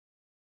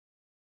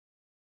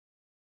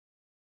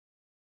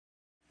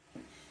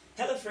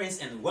Hello friends,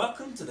 and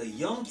welcome to the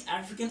Young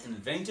African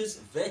Inventors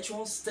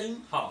Virtual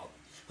STEM Hub,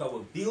 where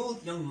we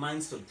build young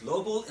minds for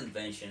global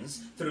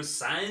inventions through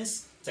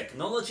science,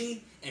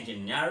 technology,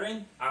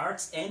 engineering,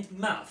 arts, and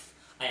math.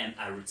 I am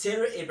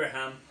Arutera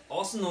Abraham,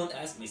 also known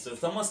as Mr.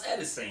 Thomas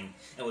Edison,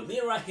 and with me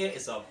right here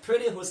is our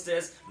pretty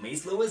hostess,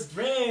 Miss Lois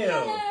Brill.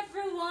 Hello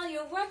everyone,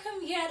 you're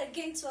welcome yet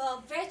again to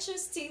our virtual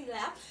STEAM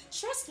lab.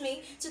 Trust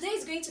me, today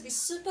is going to be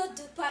super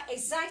duper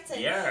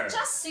exciting. Yeah.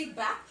 Just sit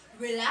back,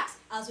 relax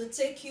as we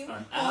take you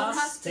on our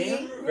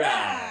STEM STEAM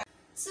ride.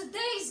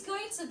 Today is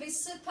going to be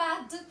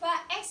super duper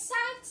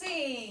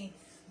exciting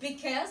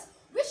because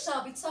we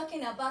shall be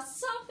talking about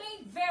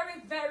something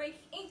very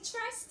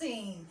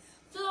interesting.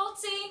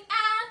 Floating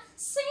and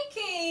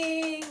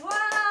sinking.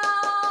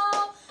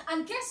 Wow!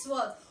 And guess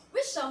what?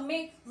 We shall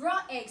make raw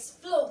eggs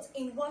float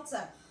in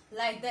water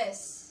like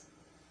this.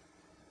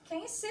 Can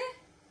you see?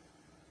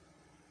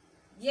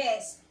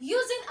 Yes,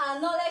 using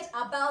our knowledge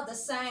about the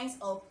science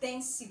of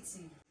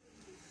density.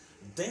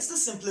 Density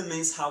simply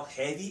means how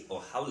heavy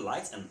or how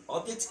light an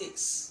object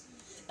is.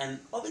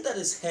 An object that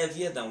is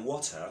heavier than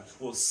water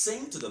will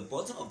sink to the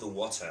bottom of the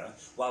water,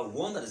 while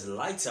one that is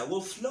lighter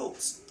will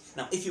float.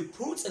 Now, if you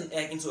put an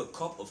egg into a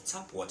cup of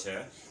tap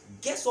water,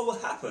 guess what will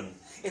happen?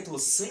 It will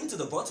sink to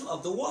the bottom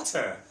of the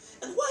water.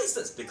 And why is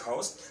this?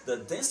 Because the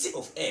density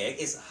of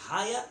egg is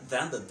higher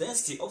than the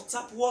density of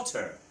tap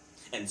water.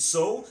 And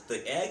so,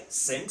 the egg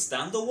sinks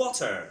down the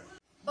water.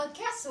 But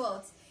guess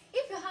what?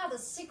 If you add a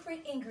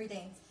secret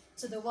ingredient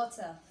to the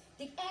water,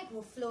 the egg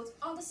will float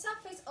on the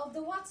surface of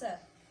the water.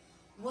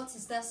 What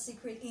is that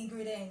secret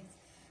ingredient?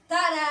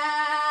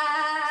 Ta-da!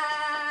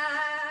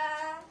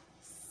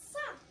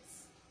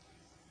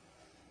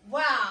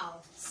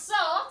 Wow,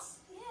 salt?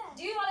 Yeah.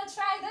 Do you want to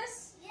try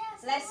this?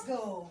 Yes. Let's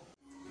go.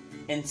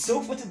 And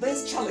so for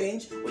today's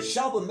challenge, we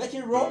shall be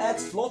making raw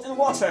eggs float in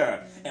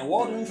water. And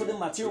what do we need for the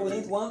material?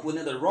 We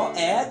need the raw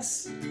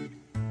eggs,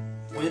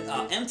 we need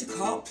our empty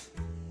cup,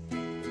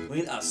 we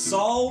need our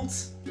salt,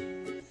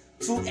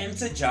 2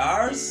 empty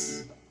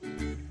jars,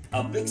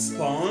 a big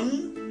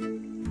spoon,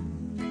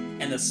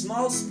 and a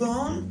small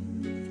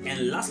spoon,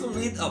 and lastly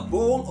we need a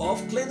bowl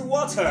of clean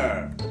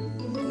water.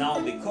 Now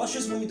be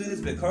cautious when you do this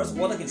because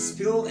water can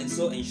spill, and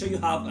so ensure you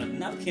have a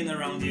napkin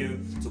around you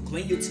to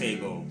clean your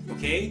table.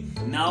 Okay?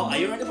 Now are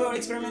you ready for our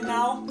experiment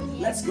now?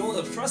 Let's go.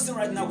 The first thing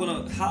right now, we're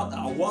gonna add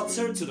our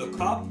water to the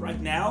cup right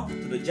now,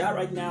 to the jar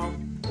right now.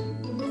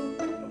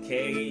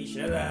 Okay,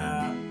 shut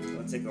up.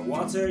 We'll take the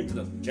water into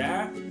the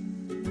jar.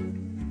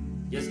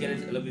 Just get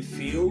it a little bit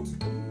filled.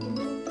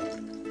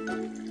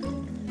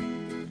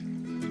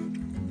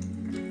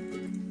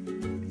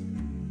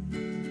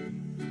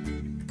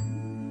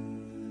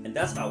 And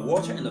that's our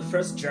water in the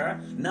first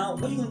jar. Now,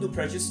 what are you going to do,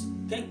 Precious?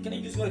 Can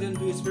you just go ahead and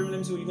do your experiment? Let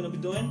me see what you're going to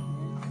be doing.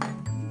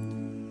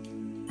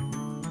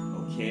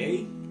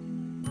 Okay.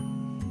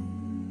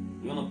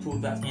 You're going to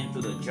put that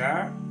into the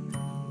jar.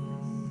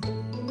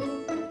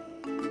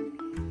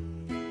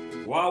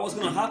 Wow, what's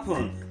going to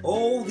happen?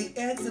 Oh, the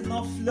eggs did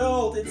not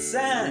float. It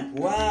sank.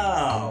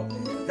 Wow.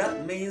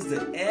 That means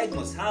the egg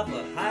must have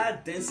a higher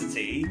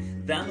density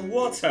than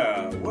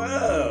water.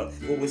 Whoa.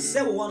 Well, we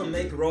said we want to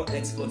make raw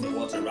eggs float in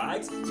water,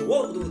 right? So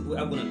what we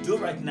are going to do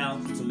right now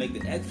to make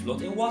the egg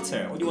float in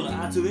water? What do you want to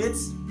add to it?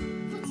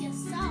 Put your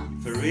salt.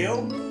 For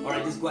real?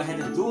 Alright, just go ahead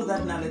and do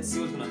that now. Let's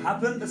see what's going to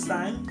happen this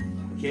time.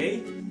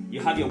 Okay.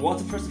 You have your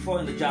water first of all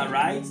in the jar,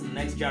 right? In the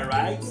next jar,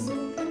 right?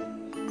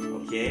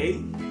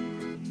 Okay.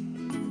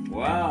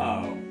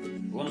 Wow.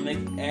 You want to make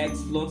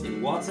eggs float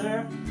in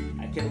water?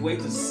 I can't wait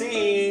to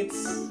see it.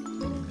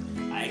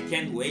 I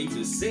can't wait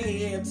to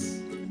see it.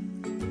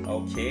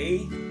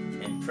 Okay.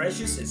 And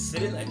Precious is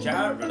filling a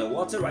jar with the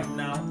water right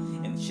now,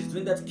 and she's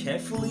doing that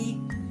carefully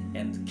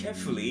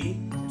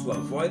to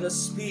avoid a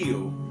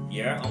spill.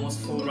 Yeah, almost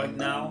full right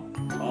now.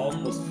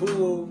 Almost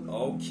full.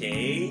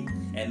 Okay.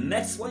 And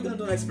next, what are you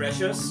gonna do next,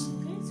 Precious?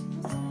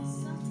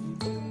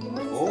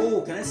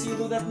 Oh, can I see you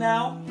do that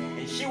now?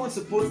 And she wants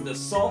to put the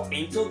salt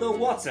into the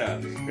water.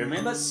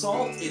 Remember,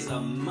 salt is a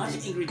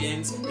magic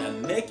ingredient that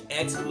makes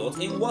eggs float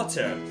in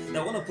water.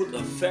 Now, we're going to put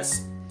the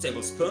first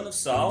tablespoon of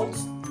salt,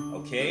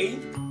 okay?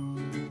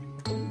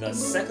 The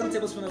second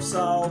tablespoon of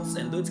salt,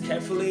 and do it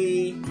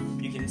carefully.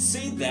 You can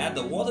see that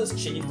the water is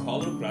changing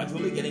color,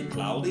 gradually getting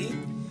cloudy.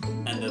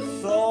 And the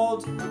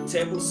third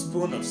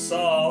tablespoon of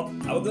salt.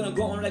 Are we going to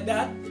go on like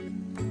that?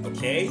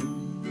 Okay.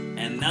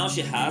 And now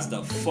she has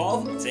the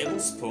 4th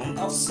tablespoon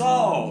of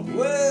salt.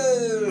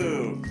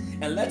 Whoa!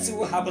 And let's see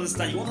what happens this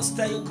time. You want to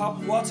stir your cup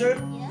of water?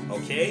 Yeah.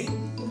 Okay.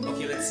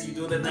 Okay, let's see you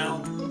do that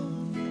now.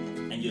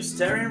 And you're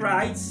stirring,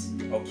 right?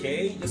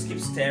 Okay, just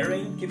keep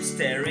stirring, keep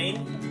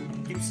stirring,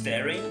 keep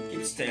stirring,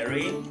 keep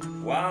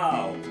stirring.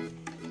 Wow.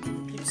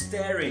 Keep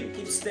stirring,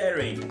 keep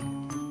stirring.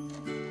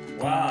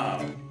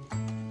 Wow.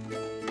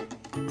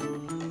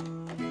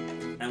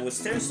 And and we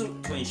stir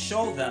to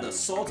ensure that the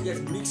salt gets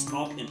mixed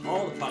up in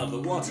all the part of the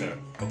water,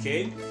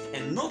 okay?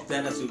 And note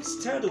that as you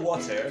stir the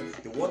water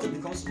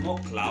becomes more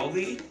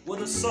cloudy with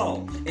the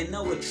salt. And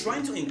now we're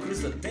trying to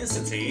increase the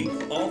density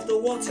of the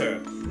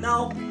water.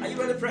 Now, are you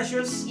ready,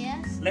 Precious?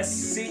 Yes. Let's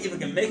see if we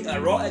can make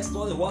a raw egg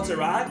float in water,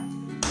 right?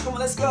 Come on,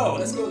 let's go,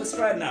 let's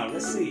try it now,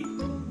 let's see.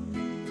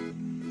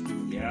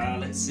 Yeah,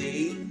 let's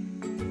see.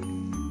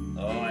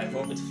 Oh, I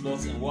hope it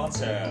floats in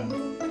water.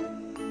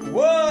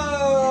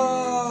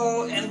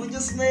 Whoa! And we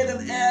just made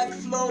an egg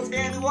float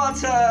in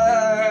water!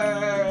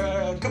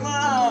 Come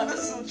on,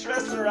 this is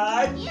interesting,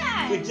 right?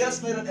 Yeah! We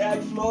just made an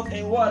egg float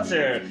in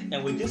water,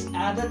 and we just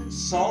added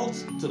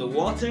salt to the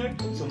water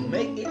to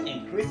make it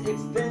increase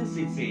its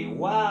density.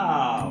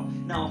 Wow!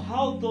 Now,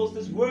 how does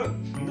this work?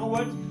 You know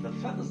what? The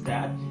fact is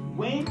that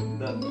when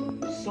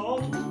the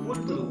salt was put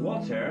into the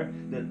water,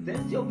 the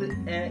density of the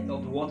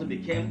water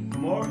became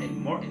more and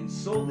more, and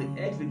so the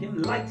eggs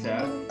became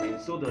lighter, and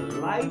so the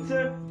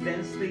lighter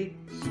density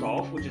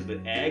stuff, which is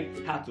the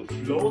egg, had to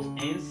float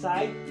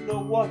inside the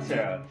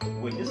water.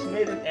 We just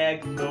made an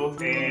egg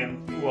float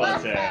in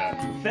water.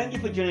 Thank you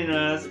for joining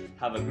us.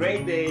 Have a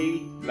great day.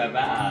 Bye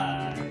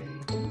bye.